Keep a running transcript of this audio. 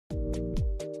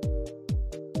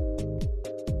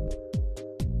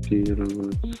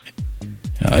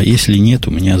А если нет,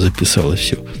 у меня записалось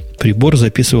все. Прибор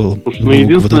записывал,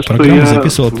 единственное, программа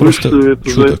записывала просто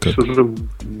чудо как. Уже в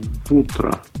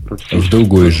утро. В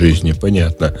другой жизни,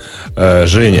 понятно.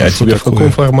 Женя, а тебе в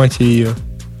каком формате ее?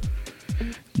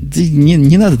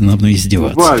 Не надо на мной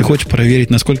издеваться. Валь. Ты хочешь проверить,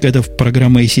 насколько эта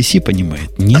программа ACC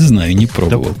понимает? Не знаю, не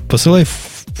пробовал. Посылай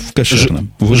в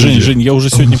кошерном. Жень, я уже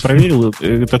сегодня проверил.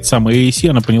 Этот самый ACC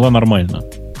она поняла нормально.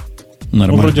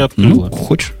 Нормально. Ну, вроде открыла.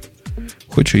 Хочешь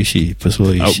ACC,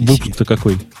 посылай ACC. А выпуск-то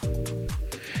какой?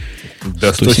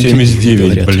 Да,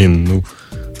 179, блин,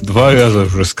 2 раза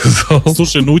уже сказал.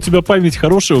 Слушай, у тебя память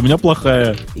хорошая, у меня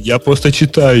плохая. Я просто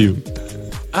читаю.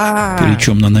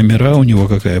 Причем на номера у него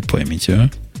какая память, а?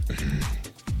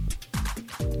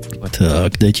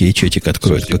 Так, дайте я чатик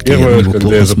откроют. Как-то я его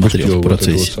плохо смотрел в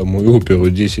процессе. Вот эту самую оперу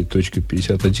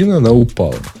 10.51, она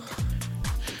упала.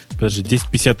 Подожди,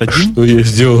 10.51? Что я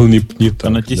сделал не так.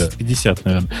 Она 10.50,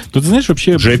 наверное. Тут, знаешь,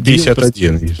 вообще... Уже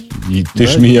 51. И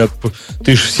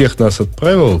ты ж всех нас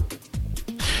отправил.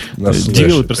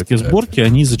 Девелоперские сборки,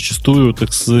 они зачастую,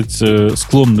 так сказать,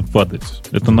 склонны падать.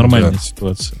 Это нормальная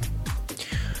ситуация.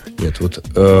 Нет, вот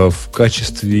в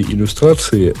качестве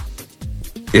иллюстрации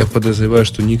я подозреваю,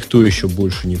 что никто еще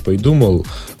больше не придумал.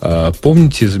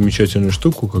 Помните замечательную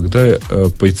штуку, когда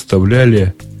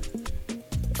представляли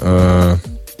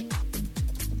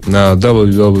на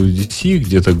WWDC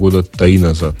где-то года 3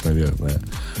 назад, наверное.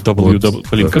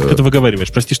 Блин, как ты это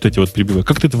выговариваешь? Прости, что я тебя перебиваю.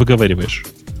 Как ты это выговариваешь?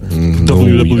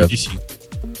 WWDC.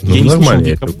 Я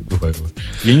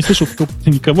не слышал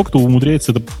никого, кто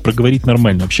умудряется это проговорить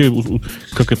нормально. Вообще,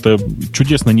 как это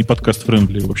чудесно, не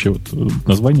подкаст-френдли вообще вот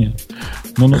название.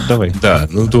 Ну, давай. Да,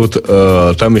 тут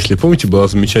там, если помните, была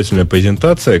замечательная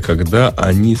презентация, когда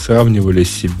они сравнивали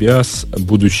себя с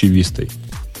будущей Вистой.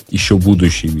 Еще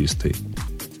будущей Вистой.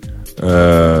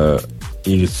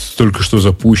 Или только что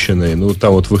запущенной.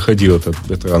 Там вот выходил этот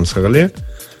ветеран Сарле,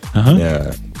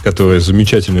 который с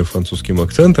замечательным французским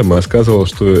акцентом рассказывал,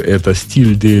 что это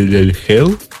стиль de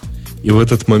Hell, и в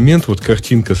этот момент вот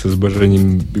картинка с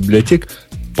изображением библиотек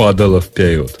падала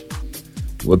вперед.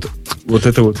 Вот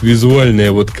эта вот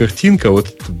визуальная вот картинка,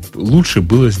 вот лучше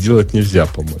было сделать нельзя,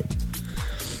 по-моему.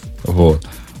 Вот.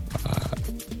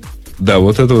 Да,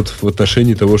 вот это вот в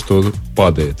отношении того, что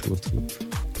падает. Вот.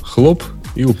 Хлоп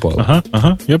и упал.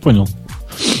 Ага, я понял.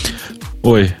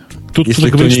 Ой, тут если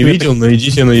кто не видел,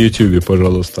 найдите на YouTube,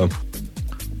 пожалуйста.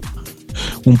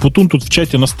 Умпутун тут в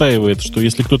чате настаивает, что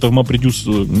если кто-то в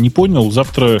MapReduce не понял,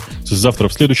 завтра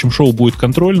в следующем шоу будет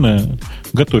контрольное.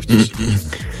 Готовьтесь.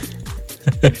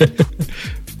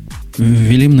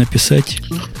 Велим написать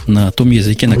на том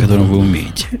языке, на котором вы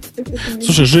умеете.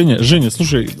 Слушай, Женя,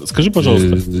 скажи,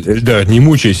 пожалуйста. Эльдар, не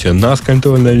мучайся, нас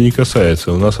контрольное не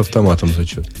касается, у нас автоматом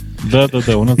зачет. Да,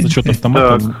 у нас зачет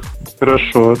автоматом. Так,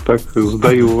 хорошо, так,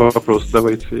 задаю вопрос,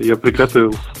 давайте, я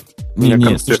приготовился.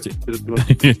 Не, слушайте,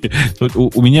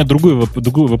 у меня другой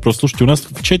вопрос. Слушайте, у нас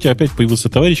в чате опять появился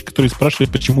товарищ, который спрашивает,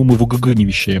 почему мы в ОГГ не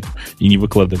вещаем и не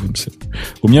выкладываемся.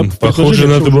 У меня похоже,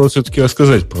 надо было все-таки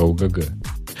рассказать про ОГГ.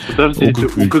 Подождите,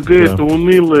 ОГГ это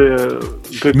унылое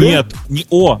ГГ? Нет, не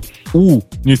О, У.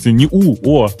 Не У,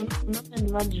 О.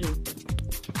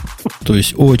 То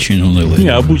есть очень унылое. Не,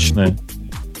 обычное.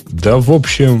 Да, в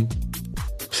общем,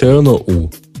 все равно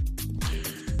У.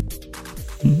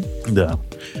 Да.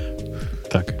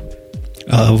 Так.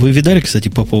 А вы видали, кстати,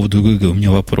 по поводу ГГ, у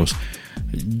меня вопрос.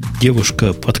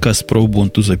 Девушка подкаст про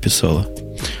Ubuntu записала.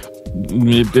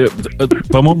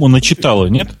 По-моему, начитала,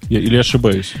 нет? Или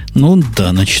ошибаюсь? Ну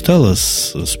да, начитала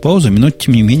с паузами, но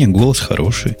тем не менее голос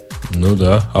хороший. Ну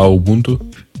да, а Ubuntu?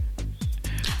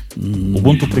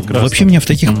 Ubuntu прекрасно. Вообще меня в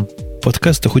таких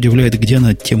подкастах удивляет, где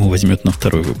она тему возьмет на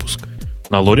второй выпуск.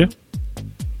 На Лоре?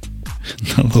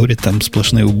 На Лоре там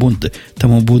сплошные Ubuntu.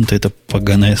 Там Ubuntu это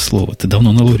поганое слово. Ты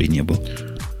давно на Лоре не был.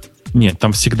 Нет,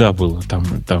 там всегда было.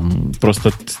 Там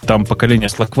просто там поколение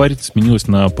Slackware сменилось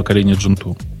на поколение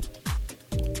Gentoo.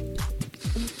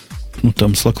 Ну,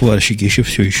 там слакварщики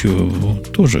все еще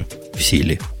тоже в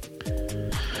силе.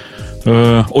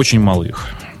 Очень мало их.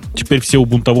 Теперь все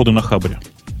убунтоводы на хабре.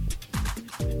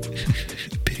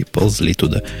 Переползли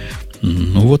туда.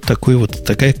 Ну, вот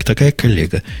такая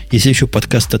коллега. Если еще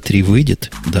подкаста 3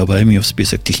 выйдет, добавим ее в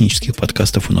список технических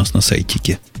подкастов у нас на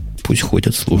сайтике. Пусть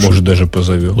ходят, слушают. Может, даже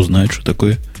позовем. Узнают, что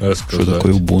такое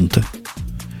Ubuntu.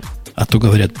 А то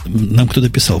говорят, нам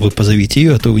кто-то писал, вы позовите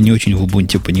ее, а то вы не очень в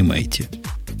Ubuntu понимаете.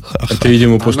 Ха-ха. Это,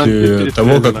 видимо, после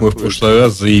того, как мы в прошлый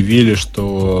раз заявили,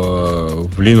 что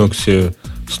в Linux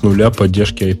с нуля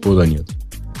поддержки iPod нет.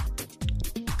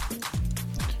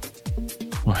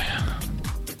 Ой.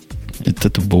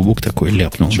 Это Бобук такой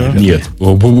ляпнул. Нет,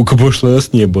 у Бобука в прошлый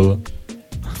раз не было.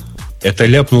 Это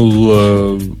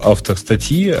ляпнул автор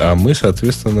статьи, а мы,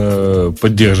 соответственно,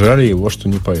 поддержали его, что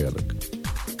непорядок.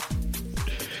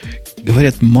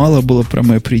 Говорят, мало было про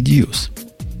MapReduce.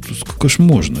 Сколько ж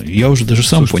можно? Я уже даже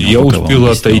сам понял. Я успел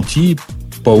отойти,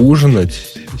 поужинать.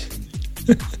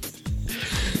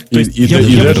 И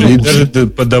даже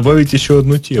добавить еще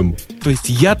одну тему. То есть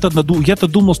я-то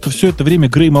думал, что все это время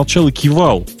Грей молчал и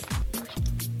кивал.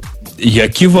 Я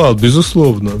кивал,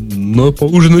 безусловно, но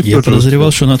поужинать я подозревал,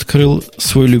 что он открыл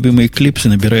свой любимый Eclipse и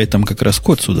набирает там как раз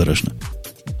код судорожно.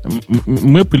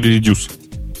 Map или Reduce?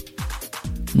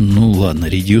 Ну ладно,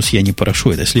 Reduce я не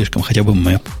прошу, это слишком, хотя бы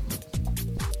Map.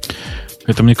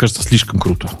 Это, мне кажется, слишком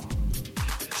круто.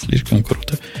 Слишком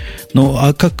круто. Ну,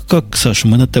 а как, Саша,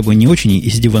 мы над тобой не очень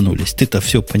издеванулись? Ты-то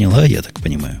все поняла, я так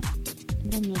понимаю.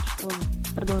 Да нет, что вы.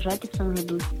 Продолжайте в том же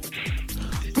духе.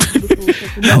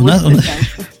 А у нас...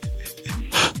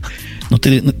 Ну,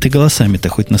 ты голосами-то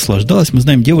хоть наслаждалась? Мы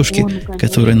знаем девушки,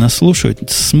 которые нас слушают,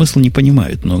 смысл не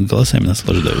понимают, но голосами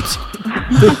наслаждаются.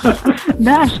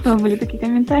 Да, что, были такие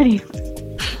комментарии?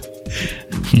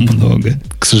 Много.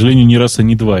 К сожалению, ни раз, а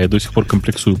не два. Я до сих пор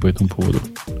комплексую по этому поводу.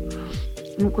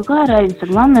 Ну, какая разница?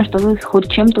 Главное, что вы хоть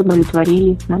чем-то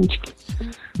удовлетворили, мальчики.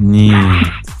 Не.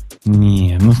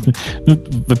 Ну,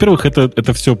 во-первых,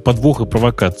 это все подвох и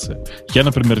провокация. Я,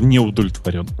 например, не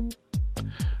удовлетворен.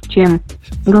 Чем?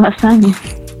 Голосами?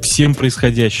 Всем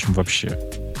происходящим вообще.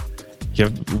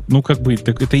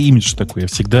 Это имидж такой. Я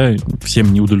всегда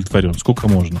всем не удовлетворен. Сколько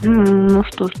можно? Ну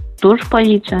что ж, тоже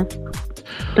позиция.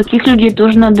 Таких людей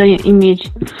тоже надо иметь.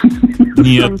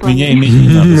 Нет, меня иметь не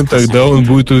надо. Тогда он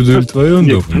будет удовлетворен,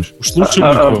 думаешь? Уж лучше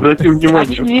обратим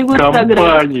внимание,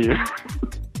 компании.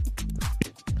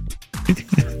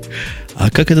 А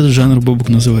как этот жанр, Бобук,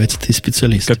 называется? Ты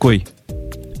специалист. Какой?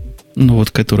 Ну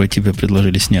вот, который тебе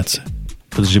предложили сняться.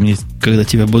 Подожди, мне... Когда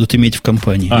тебя будут иметь в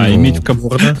компании. Иметь в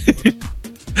компании.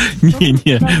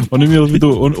 Не, он имел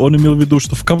в виду,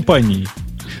 что в компании.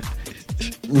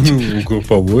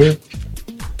 Групповое.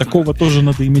 Такого тоже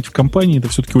надо иметь в компании. Это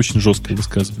все-таки очень жесткое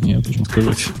высказывание, я должен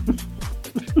сказать.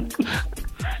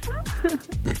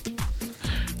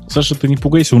 Саша, ты не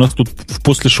пугайся, у нас тут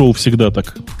после шоу всегда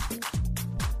так.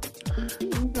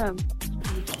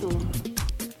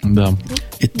 Да.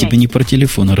 Это тебе не про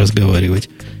телефоны разговаривать,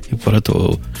 и про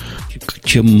то,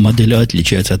 чем модель А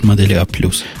отличается от модели А+.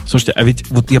 Слушайте, а ведь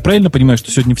вот я правильно понимаю,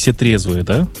 что сегодня все трезвые,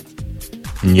 да?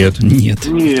 Нет.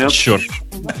 Черт.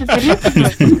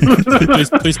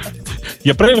 То есть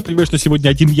я правильно понимаю, что сегодня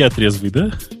один я трезвый,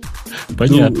 да?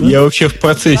 Понятно. Я вообще в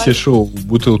процессе шоу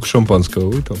бутылку шампанского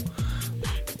выпил.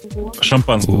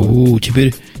 Шампанского.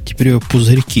 Теперь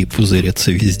пузырьки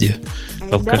пузырятся везде.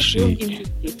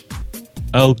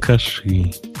 Алкаши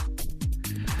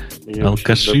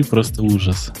просто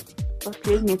ужас.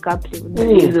 Последние капли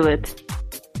вылизывает.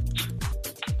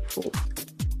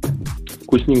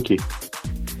 Вкусненький.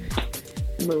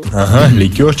 Ага,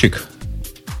 ликерчик.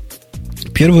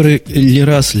 Первый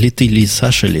раз ли ты, ли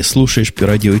Саша, ли слушаешь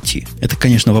Радио Ти? Это,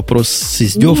 конечно, вопрос с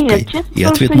издевкой, и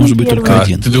ответ может быть только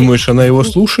один. Ты думаешь, она его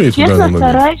слушает? Честно,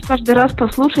 стараюсь каждый раз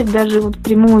послушать даже вот в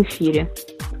прямом эфире.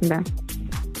 Да.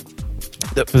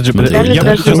 Подожди, я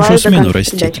буду хорошую смену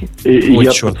растить.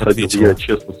 Ой, черт, ответил. Я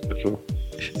честно скажу.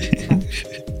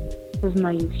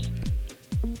 Познаюсь.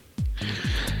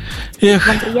 Эх.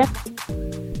 Вам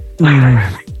приятно?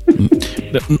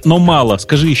 Но мало.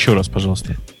 Скажи еще раз,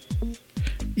 пожалуйста.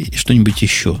 И что-нибудь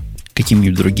еще.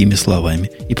 Какими-нибудь другими словами.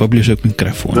 И поближе к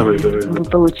микрофону. Давай. Вы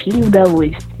получили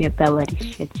удовольствие,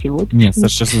 товарищи, от всего. Нет,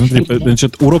 Саша, сейчас смотри,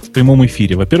 значит, урок в прямом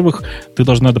эфире. Во-первых, ты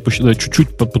должна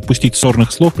чуть-чуть подпустить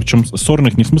сорных слов, причем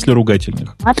сорных не в смысле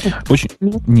ругательных. Очень,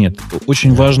 нет,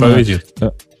 очень важно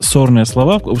сорные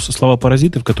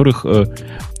слова-паразиты, в которых,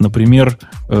 например,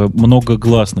 много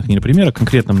гласных. Не например, а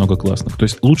конкретно много гласных. То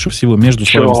есть лучше всего между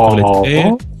словами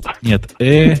вставлять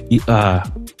и а.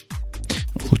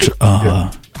 Лучше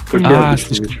ага.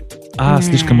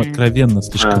 Слишком откровенно,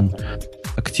 слишком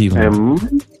активно.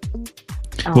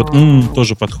 Вот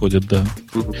тоже подходит, да.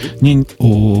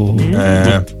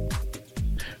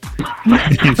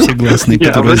 Все гласные,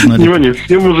 которые знали. Внимание,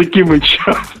 все мужики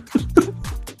мычат.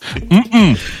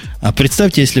 А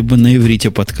представьте, если бы на иврите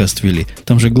подкаст вели.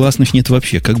 Там же гласных нет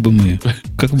вообще. Как бы мы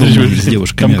с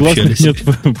девушками общались? Там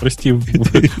гласных нет, прости,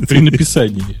 при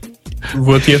написании.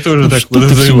 Вот я тоже так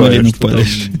подозреваю.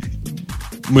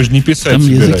 Мы же не писать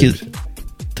собираемся.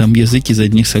 Там язык из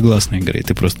одних согласных говорит.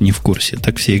 Ты просто не в курсе.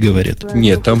 Так все и говорят.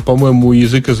 Нет, там, по-моему,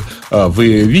 язык из...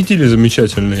 вы видели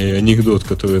замечательный анекдот,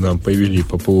 который нам повели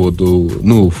по поводу...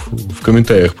 в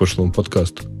комментариях к прошлому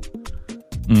подкасту?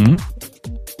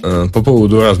 По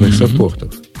поводу разных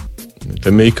саппортов. Это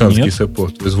американский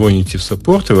саппорт. Вы звоните в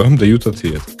саппорт, и вам дают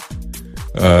ответ.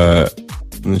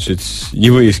 Значит,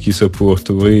 еврейский саппорт.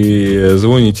 Вы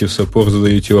звоните в саппорт,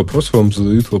 задаете вопрос, вам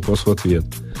задают вопрос в ответ.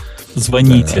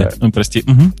 Звоните. Прости.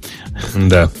 Угу.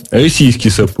 Да.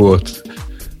 Российский саппорт.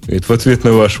 Говорит, в ответ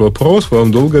на ваш вопрос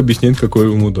вам долго объясняют, какой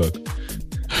вы мудак.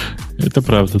 Это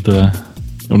правда, да.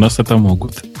 У нас это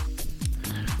могут.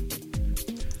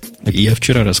 Я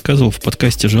вчера рассказывал, в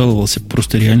подкасте жаловался,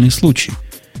 просто реальный случай,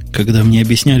 когда мне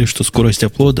объясняли, что скорость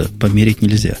апплода померить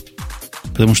нельзя.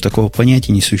 Потому что такого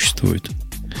понятия не существует.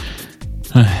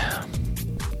 Какое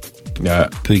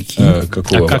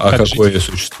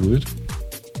существует?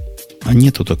 А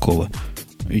нету такого.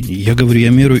 Я говорю, я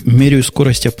меряю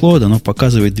скорость апплода, оно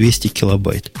показывает 200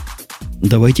 килобайт.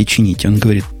 Давайте чинить. Он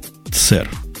говорит, сэр.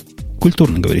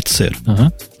 Культурно говорит, сэр.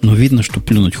 Ага. Но видно, что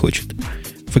плюнуть хочет.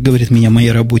 Вы, говорит, меня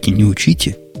моей работе не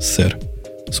учите, сэр.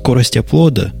 Скорость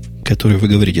апплода, которую вы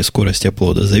говорите, скорость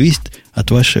апплода, зависит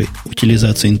от вашей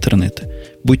утилизации интернета.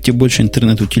 Будете больше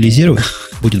интернет утилизировать,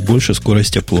 будет больше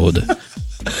скорость апплода.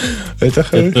 Это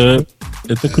хорошо.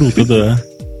 Это круто, да.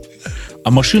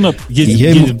 А машина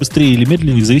едет быстрее или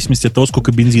медленнее в зависимости от того,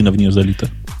 сколько бензина в нее залито.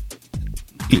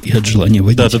 И от желания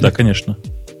водителя. Да, конечно.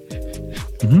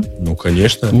 Угу. Ну,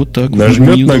 конечно. Вот так.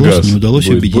 Нажмет на газ, не удалось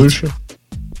будет убедить. Больше.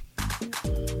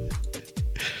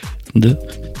 Да.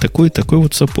 Такой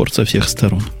вот саппорт со всех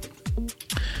сторон.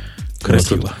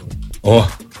 Красиво. О,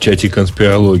 в чате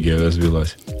конспирология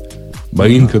развелась.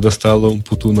 Маринка достала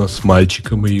Умпутуна с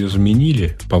мальчиком, и ее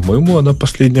заменили. По-моему, она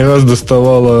последние разы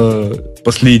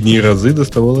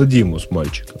доставала Диму с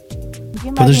мальчиком.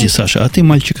 Подожди, Саша, а ты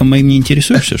мальчиком моим не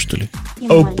интересуешься, что ли?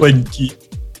 Опаньки.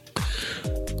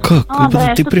 Как?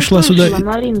 Да, ты пришла слышала, сюда...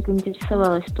 Маринка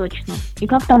интересовалась точно. И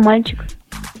как там мальчик?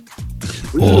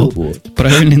 О,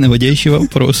 правильные наводящие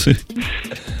вопросы.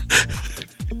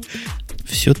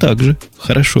 Все так же.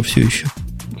 Хорошо все еще.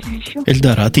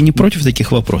 Эльдар, а ты не против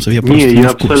таких вопросов? Я просто я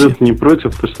абсолютно не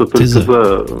против, потому что только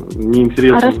за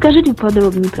неинтересно. А расскажите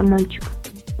подробнее про мальчика.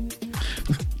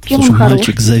 Слушай,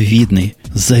 мальчик завидный.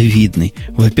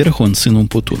 Во-первых, он сын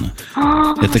Умпутуна.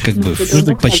 Это как бы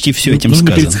почти все этим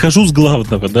сказано. Схожу с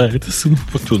главного, да, это сын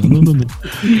Умпутуна.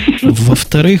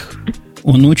 Во-вторых,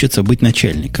 он учится быть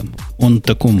начальником. Он в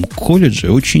таком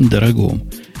колледже очень дорогом.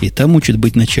 И там учат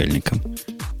быть начальником.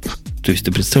 То есть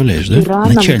ты представляешь, да?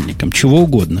 Тираном. Начальником, чего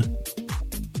угодно.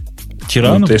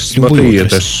 Тираном? Ты ж смотри,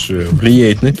 это ж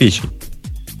влияет на печень.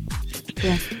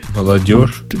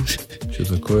 Молодежь. Что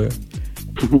такое?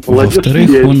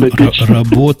 Во-вторых, он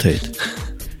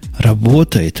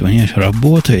работает, понимаешь,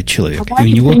 работает человек. А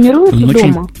и у него тренируется он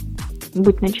дома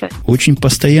быть начальником? очень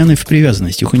постоянный в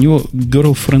привязанностях. У него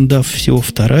герлфрендов всего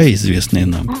вторая, известная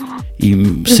нам.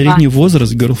 И средний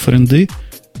возраст герлфренды,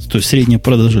 то есть средняя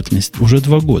продолжительность, уже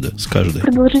 2 года с каждой.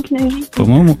 Продолжительная жизнь.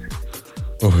 По-моему...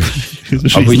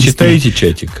 А вы читаете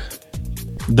чатик?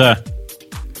 Да.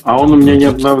 А он у меня не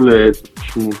обновляет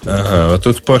почему-то. Ага, а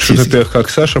тут спрашивают, во-первых, как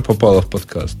Саша попала в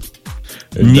подкаст.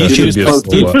 Не через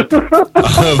постель.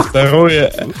 А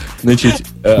второе, значит,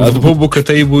 от Бобука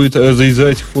требует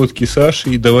зарезать фотки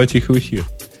Саши и давать их в эфир.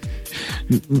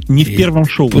 Не в первом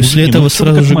шоу. После этого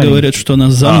сразу же говорят, что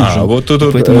она замужем. Вот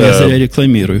тут, поэтому я зря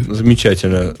рекламирую.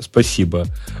 Замечательно, спасибо.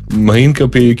 Маринка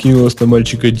перекинулась на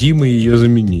мальчика Димы, и ее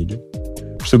заменили.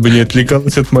 Чтобы не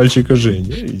отвлекалась от мальчика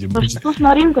Женя. Да что с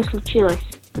Маринкой случилось?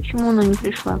 Почему она не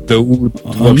пришла? Да,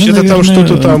 вообще-то там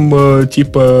что-то там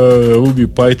типа Ruby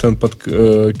Python под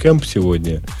кемп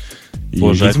сегодня.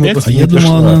 Боже, опять? А я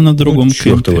думал, она на другом кемпе.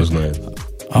 Черт его знает.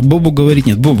 А Бобу говорит,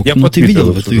 нет, Бобук, Я ты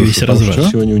видел этот весь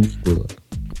разврат? Сегодня у них было.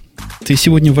 Ты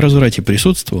сегодня в разврате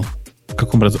присутствовал? В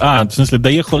каком раз? В смысле,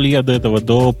 доехал ли я до этого,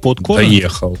 до подкона?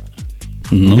 Доехал.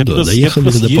 Ну да, доехали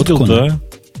до подкона.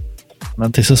 Да.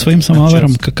 Ты со своим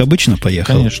самоваром, как обычно,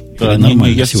 поехал? Конечно. Да,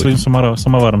 я со своим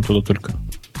самоваром туда только.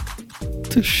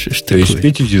 Ты ж То есть такой.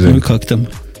 Петя Ну и Диденко. как там?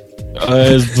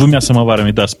 С 2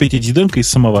 самоварами, да. С Петей Диденко и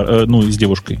с с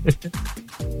девушкой.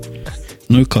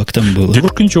 Ну и как там было?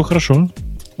 Девушка ничего, хорошо.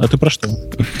 А ты про что?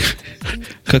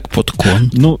 Как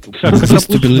подкон? Ну,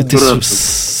 Выступил ли ты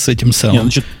с этим самым?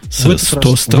 Значит, С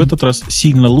тостом? в этот раз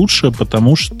сильно лучше,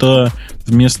 потому что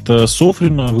вместо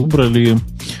Софрина выбрали...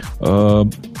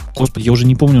 Господи, я уже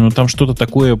не помню, но там что-то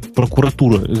такое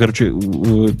прокуратура. Короче,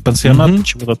 пансионат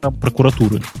чего-то там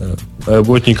прокуратуры.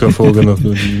 Работников органов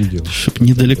не видел. Чтоб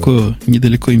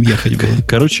недалеко им ехать было.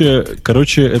 Короче,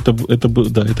 это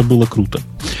было круто.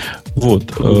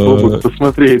 Вот. Бобук,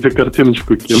 посмотри, эту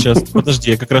картиночку кинул. Сейчас,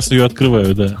 подожди, я как раз ее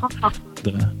открываю, да.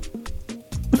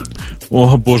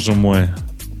 О, боже мой.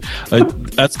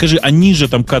 Скажи, а ниже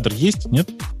там кадр есть, нет?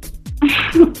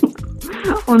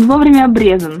 Он вовремя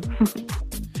обрезан.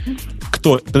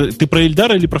 кто? Ты про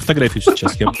Ильдара или про фотографию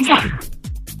сейчас?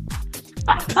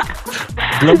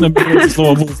 Главное, берется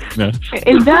слово вовремя.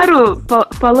 Эльдару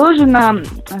положено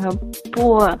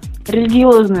по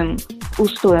религиозным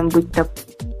устоям быть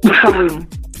таковым.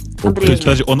 То есть,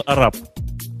 подожди, он араб.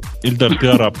 Ильдар, ты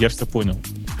араб, я все понял.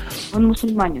 Он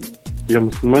мусульманин. Я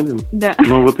мусульманин? Да.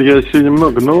 Ну вот я сегодня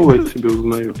много нового о себе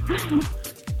узнаю.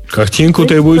 Картинку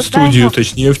требует студию,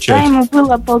 точнее в чате. Когда ему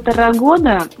было 1,5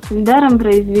 года, с Ильдаром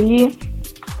произвели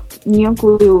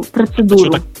некую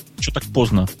процедуру. Что так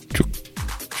поздно?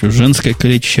 Женское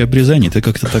количество обрезаний, ты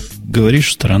как-то так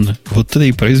говоришь странно. Вот это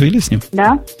и произвели с ним?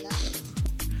 Да.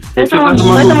 В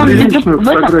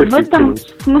этом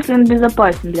смысле он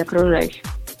безопасен для окружающих.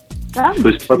 Да? То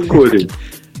есть под корень.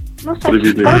 Ну,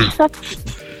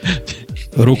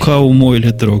 Рука у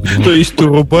Мойля дрогнула. То есть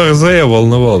Турбарзая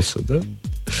волновался, да?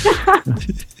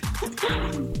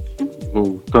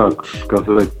 Ну, так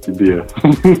сказать тебе.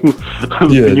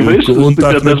 Нет, он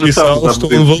так написал, что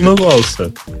он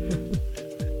волновался.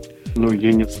 Ну,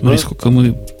 я не знаю. Смотри, сколько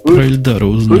мы про Ильдара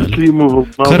узнали.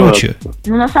 Короче.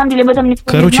 Ну, на самом деле, об этом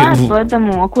никто не знает,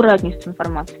 поэтому аккуратнее с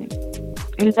информацией.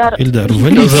 Ильдар,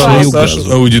 вали свою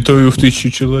газу. Аудиторию в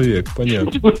 1000 человек,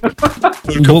 понятно.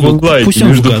 Бобок, пусть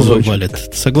он в газу валит.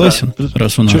 Согласен?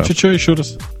 Раз он араб. Че еще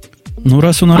раз? Ну,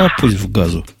 раз он араб, пусть в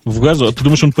газу. В газу? А ты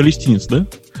думаешь, он палестинец, да?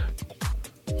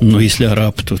 Ну, если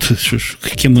араб, то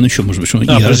кем он еще может быть? Он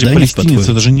подожди, палестинец,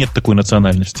 это же нет такой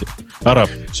национальности. Араб,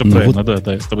 все правильно,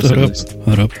 да, я с тобой согласен.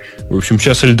 Араб. В общем,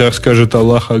 сейчас Ильдар скажет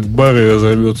Аллах Акбар и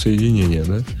разорвет соединение,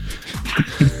 да?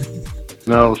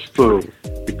 А что,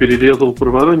 ты перерезал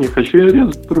провода? Не хочу я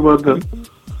резать провода.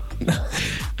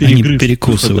 Они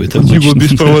перекусывают. Его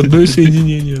беспроводное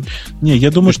соединение. Не, я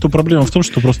думаю, что проблема в том,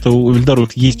 что просто у Ильдара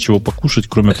есть чего покушать,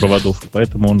 кроме проводов.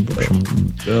 Поэтому он, в общем...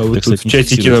 Да, вот тут в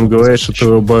чатике нам говорят,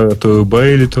 что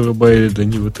турбаили, да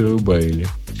не вы турбаили.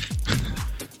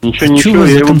 Ничего,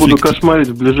 я его буду кошмарить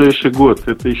в ближайший год.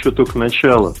 Это еще только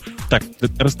начало. Так,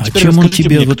 а чем он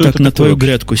тебе вот так на твою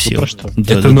грядку сел?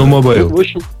 Это No Mobile. В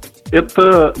общем,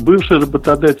 это бывший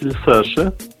работодатель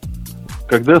Саши.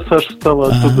 Когда Саша стала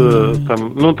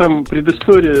оттуда, там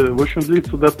предыстория, в общем,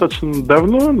 длится достаточно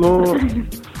давно,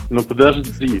 но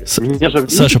подожди.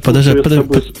 Саша,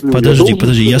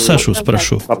 подожди, я Сашу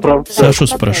спрошу.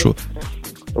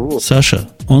 Вот. Саша,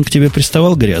 он к тебе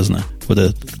приставал грязно? Вот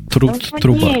этот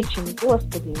труба.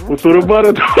 У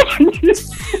Турубара тоже нет.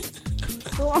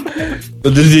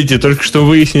 Подождите, только что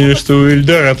выяснили, что у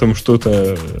Ильдара там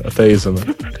что-то отрезано.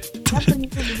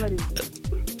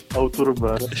 А у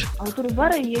Турубара? А у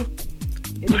Турубара есть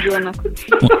ребенок.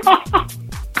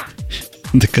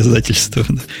 Доказательство.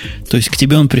 Да. То есть к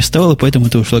тебе он приставал, и поэтому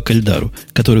ты ушла к Ильдару,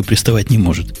 который приставать не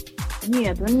может.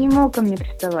 Нет, он не мог ко мне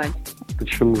приставать.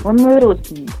 Почему? Он мой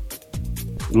родственник.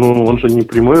 Ну, он же не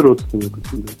прямой родственник у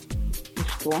тебя.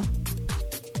 И что?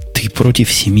 Ты против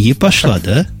семьи пошла,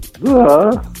 да?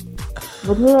 Да.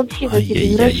 Вот вы вообще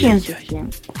какие-то извращенцы.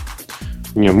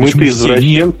 Не, мы-то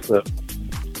извращенцы.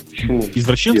 Почему?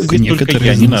 Извращенцы здесь только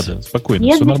я, не надо.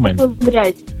 Спокойно, все нормально. Нет,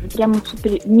 грязь. Прямо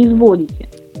не изводите.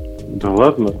 Да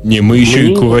ладно. Не, мы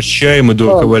еще и куващаем и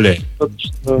дурковаляем.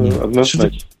 Однозначно.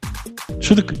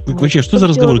 Что ты вообще, что за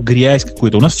разговор? Грязь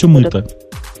какой-то. У нас все мыто.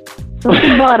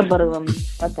 Санта-Барбары вам не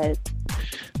хватает.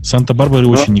 Санта-Барбары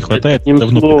очень не хватает.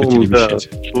 Давно прекратили вещать.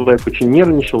 Человек очень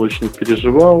нервничал, очень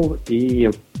переживал.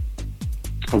 И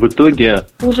в итоге...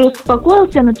 Уже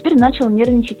успокоился, но теперь начал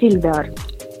нервничать Ильдар.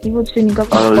 И вот все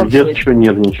никак не успокоится. Я что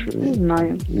нервничаю? Не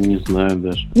знаю. Не знаю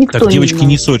даже. Никто так, девочки,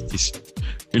 не ссорьтесь.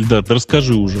 Ильдар, да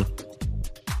расскажи уже.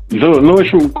 Да, ну, в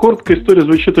общем, короткая история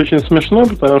звучит очень смешно,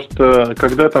 потому что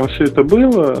когда там все это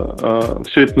было,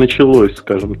 все это началось,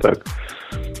 скажем так,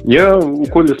 я у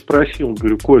Коли спросил,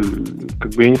 говорю, Коль,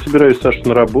 как бы я не собираюсь Сашу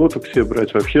на работу к себе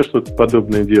брать, вообще что-то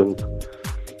подобное делать.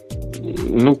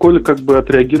 Ну, Коля как бы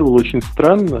отреагировал очень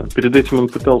странно. Перед этим он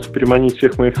пытался переманить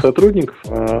всех моих сотрудников,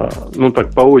 ну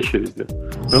так, по очереди.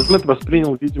 И он это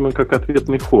воспринял, видимо, как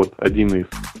ответный ход, один из.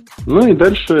 Ну и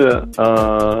дальше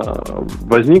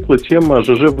возникла тема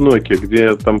ЖЖ в Nokia,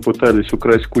 где там пытались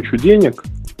украсть кучу денег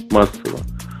массово.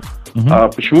 А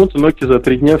почему-то Nokia за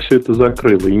 3 дня все это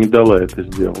закрыла и не дала это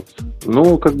сделать.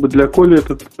 Ну, как бы для Коли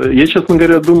этот... Я, честно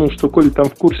говоря, думал, что Коля там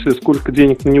в курсе, сколько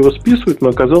денег на него списывают, но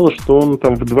оказалось, что он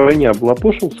там вдвойне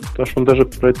облапошился, потому что он даже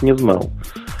про это не знал.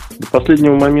 До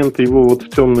последнего момента его вот в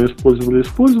темную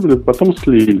использовали, потом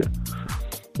слили.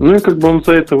 Ну и как бы он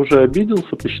за это уже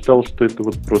обиделся, посчитал, что это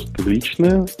вот просто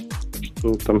личное,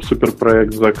 что там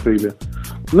суперпроект закрыли.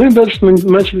 Ну и дальше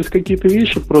начались какие-то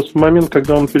вещи. Просто в момент,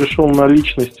 когда он перешел на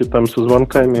личности там со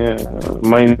звонками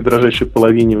моей дрожащей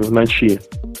половине в ночи,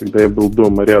 когда я был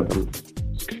дома рядом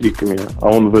с чириками, а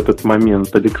он в этот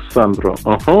момент Александру.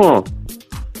 Ага.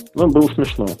 Ну, было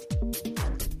смешно.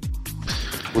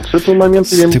 Вот с этого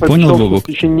момента я ему пообещал, что в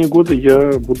течение года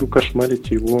я буду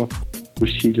кошмарить его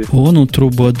усилия. Он у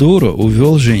Трубадура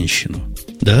увел женщину,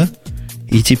 да?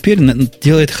 И теперь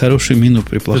делает хорошую мину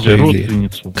при плохой игре.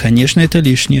 Конечно, это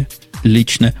лишнее.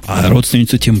 Лично. А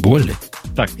родственницу тем более.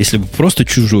 Так. Если бы просто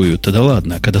чужую, тогда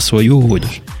ладно, а когда свою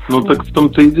уводишь. Ну так в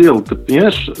том-то и дело. Ты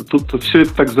понимаешь, тут все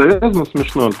это так завязано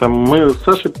смешно. Там мы с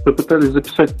Сашей попытались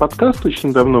записать подкаст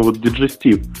очень давно, вот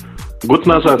Диджестив. Год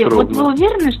назад ровно. Вот вы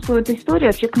уверены, что эта история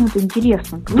вообще кому-то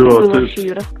интересна? Как вы вообще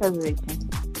ее рассказываете?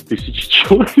 1000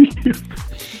 человек.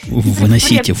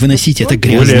 Выносите это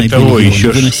грязное белье. Более того,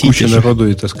 еще куча народу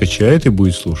это скачает и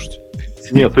будет слушать.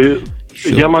 Нет,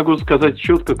 я могу сказать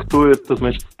четко, кто это,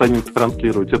 значит, станет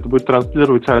транслировать. Это будет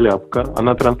транслировать Аляпка.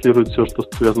 Она транслирует все, что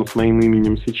связано с моим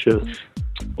именем сейчас.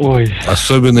 Ой.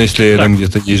 Особенно, если рядом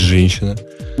где-то есть женщина.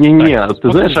 Не-не,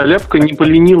 ты знаешь, Аляпка не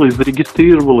поленилась,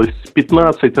 зарегистрировалась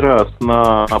 15 раз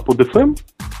на PodFM,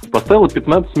 поставила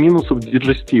 15 минусов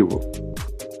Диджестиву.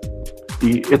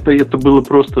 И это было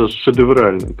просто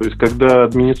шедеврально. То есть, когда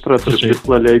администраторы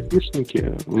прислали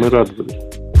айпишники, мы радовались.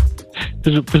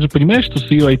 Ты же понимаешь, что с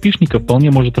ее айпишника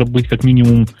вполне может быть как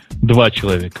минимум 2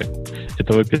 человека.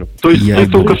 Это во-первых. То есть ты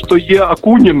только что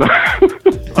Акунина.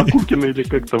 Акукина или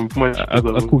как там в матче.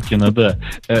 Акукина, да.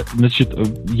 Значит,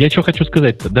 я что хочу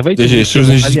сказать-то. Давайте... Подожди, что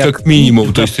значит как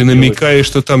минимум? То есть ты намекаешь,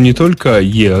 что там не только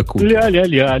Акукина.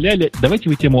 Ля-ля-ля-ля-ля. Давайте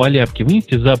вы тему Аляпки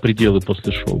вынесите за пределы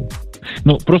после шоу.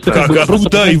 Ну, просто как бы...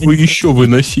 Куда его еще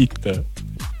выносить-то?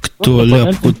 Кто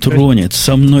Аляпку тронет,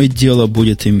 со мной дело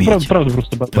будет иметь. Правда,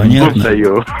 просто понятно?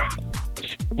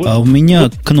 А у меня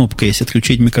кнопка есть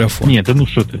отключить микрофон. Нет, да ну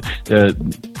что ты.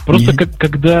 Просто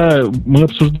когда мы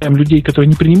обсуждаем людей, которые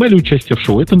не принимали участие в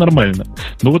шоу, это нормально.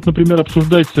 Но вот, например,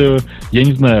 обсуждать, я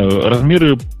не знаю,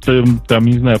 размеры там,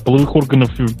 не знаю, половых органов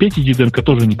Пети Диденко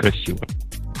тоже некрасиво.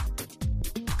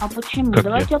 А почему?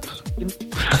 Давайте обсудим.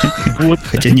 Вот.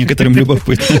 Хотя некоторым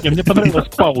любопытно. Мне понравилась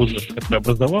пауза, которая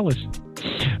образовалась.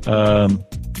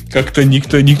 Как-то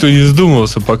никто не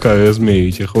задумывался пока о размере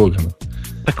этих органов.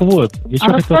 Так вот.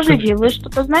 Расскажите, вы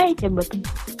что-то знаете об этом?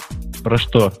 Про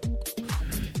что?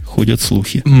 Ходят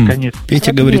слухи. Конечно.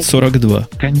 Петя говорит 42.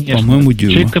 Конечно. По-моему,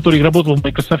 дюйма. Человек, который работал в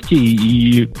Microsoft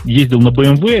и ездил на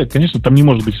BMW, конечно, там не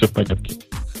может быть все в порядке.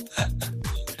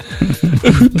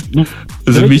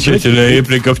 Замечательная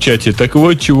реплика в чате. Так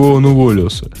вот, чего он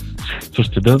уволился.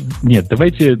 Слушайте, да, нет,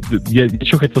 давайте, я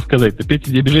что хотел сказать.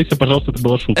 Петя, не обижайся, пожалуйста, это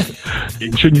была шутка. Я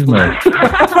ничего не знаю.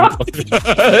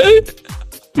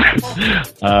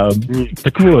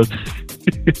 Так вот.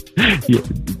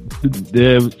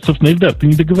 Собственно, Эльдар, ты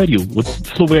не договорил. Вот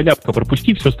слово «аляпка»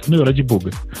 пропусти, все остальное ради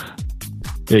бога.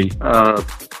 Эй.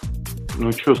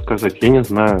 Ну, что сказать, я не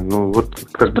знаю. Ну, вот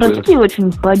как Прости,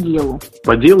 очень по делу.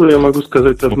 По делу я могу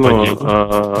сказать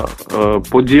одно.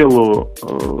 По делу,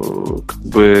 как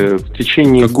бы в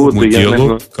течение года я,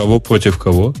 наверное... Кого против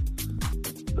кого?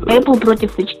 Apple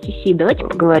против HTC. Давайте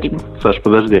поговорим. Саш,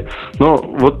 подожди.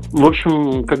 Ну, вот, в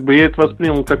общем, как бы я это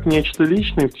воспринял как нечто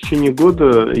личное. В течение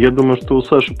года, я думаю, что у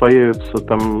Саши появятся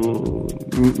там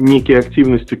некие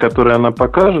активности, которые она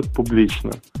покажет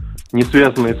публично, не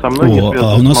связанные со мной, не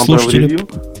связанные у нас слушатели...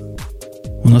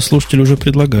 У нас слушатели уже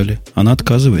предлагали. Она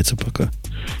отказывается пока.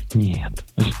 Нет.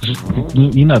 Ну,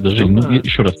 не надо, Жень. Ну,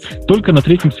 еще раз. Только в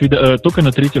третьем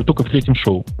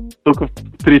шоу. Только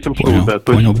в третьем шоу, да.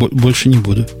 Понял, больше не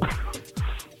буду.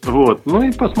 Вот. Ну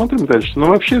и посмотрим дальше. Но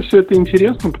вообще все это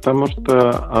интересно, потому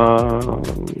что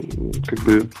как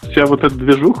бы вся вот эта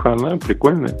движуха, она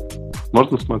прикольная.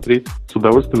 Можно смотреть, с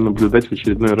удовольствием наблюдать в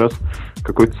очередной раз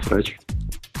какой-то срач.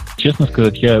 Честно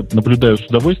сказать, я наблюдаю с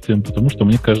удовольствием, потому что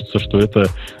мне кажется, что это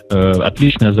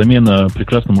отличная замена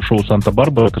прекрасному шоу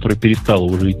 «Санта-Барбара», которое перестало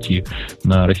уже идти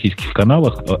на российских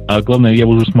каналах. А главное, я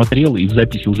уже смотрел, и в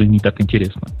записи уже не так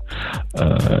интересно.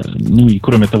 Ну и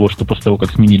кроме того, что после того,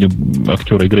 как сменили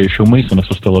актера, играющего Мейсона,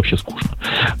 все стало вообще скучно.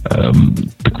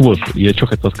 Так вот, я что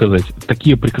хотел сказать.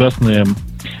 Такие прекрасные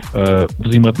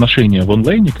взаимоотношения в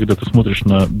онлайне, когда ты смотришь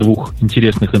на двух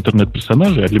интересных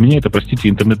интернет-персонажей, а для меня это, простите,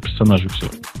 интернет-персонажи все.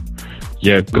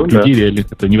 Я как людей реально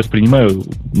это не воспринимаю,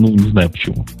 ну, не знаю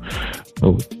почему.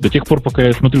 Вот. До тех пор, пока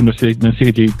я смотрю на все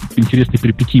эти интересные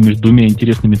перипетии между двумя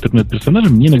интересными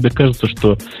интернет-персонажами, мне иногда кажется,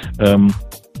 что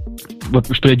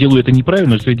что я делаю это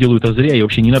неправильно, что я делаю это зря, и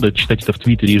вообще не надо читать это в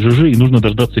Твиттере и ЖЖ, и нужно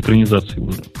дождаться экранизации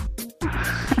уже.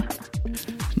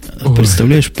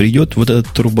 Представляешь, придет вот этот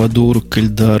трубадур к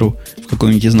Эльдару в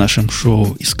каком-нибудь из наших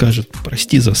шоу и скажет: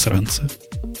 прости, засранца.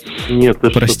 Нет,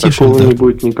 такого не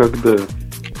будет никогда.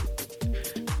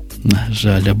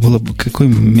 Жаль, а была бы какой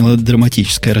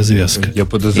мелодраматическая развязка. Я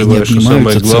подозреваю, что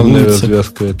самая главная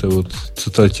развязка это вот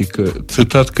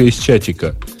цитатка из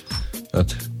чатика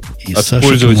от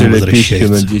пользователя печки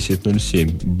на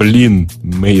 10.07. Блин,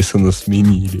 Мейсона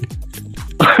сменили.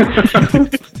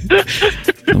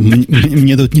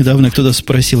 Мне тут недавно кто-то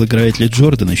спросил, играет ли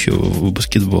Джордан еще в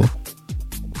баскетбол.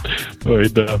 Ой,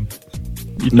 да.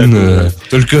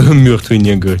 Только мертвый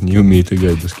негр не умеет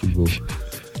играть в баскетбол.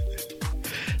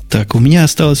 Так, у меня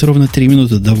осталось ровно 3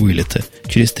 минуты до вылета.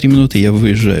 Через 3 минуты я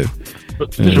выезжаю.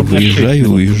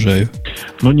 Уезжаю.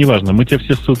 Ну, неважно, мы тебе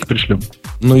все ссылки пришлем.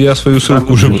 Ну, я свою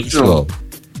ссылку уже прислал.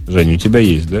 Жень, у тебя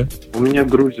есть, да? У меня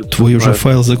грузится. Твой уже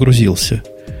файл загрузился.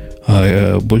 А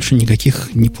я больше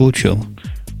никаких не получал.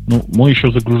 Ну, мой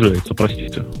еще загружается,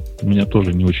 простите. У меня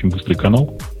тоже не очень быстрый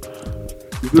канал.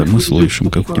 Да, мы слышим,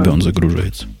 как у тебя он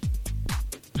загружается.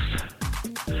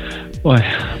 Ой.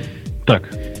 Так.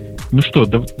 Ну что,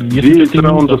 да, 9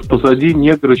 раундов позади,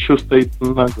 негр еще стоит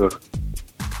на ногах.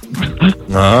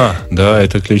 Да,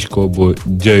 это кличко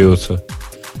дерется.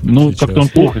 Ну, как-то он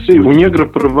плохо. У негра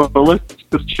порвалась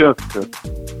перчатка.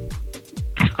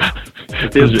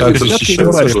 Так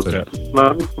защищаться.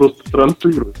 Народ просто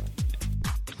транслирует.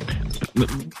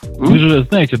 Вы же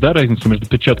знаете, да, разницу между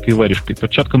перчаткой и варежкой?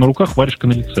 Перчатка на руках, варежка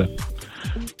на лице.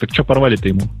 Так что порвали-то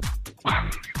ему?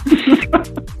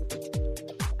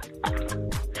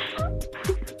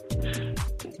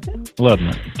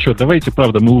 Ладно, что, давайте,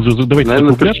 правда, мы уже давайте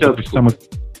закругляться.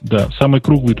 Самый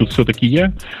круглый тут все-таки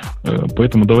я,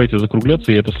 поэтому давайте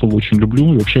закругляться. Я это слово очень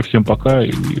люблю. И вообще всем пока,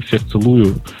 и всех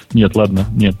целую. Нет,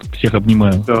 всех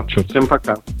обнимаю. Все, всем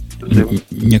пока.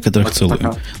 Некоторых целую.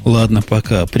 Пока. Ладно,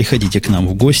 пока. Приходите к нам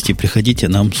в гости, приходите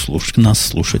нас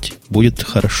слушать. Будет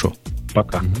хорошо.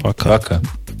 Пока.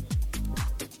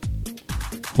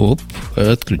 Оп,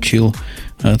 отключил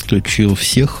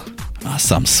всех, а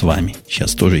сам с вами.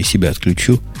 Сейчас тоже и себя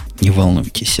отключу. Не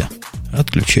волнуйтесь.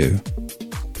 Отключаю.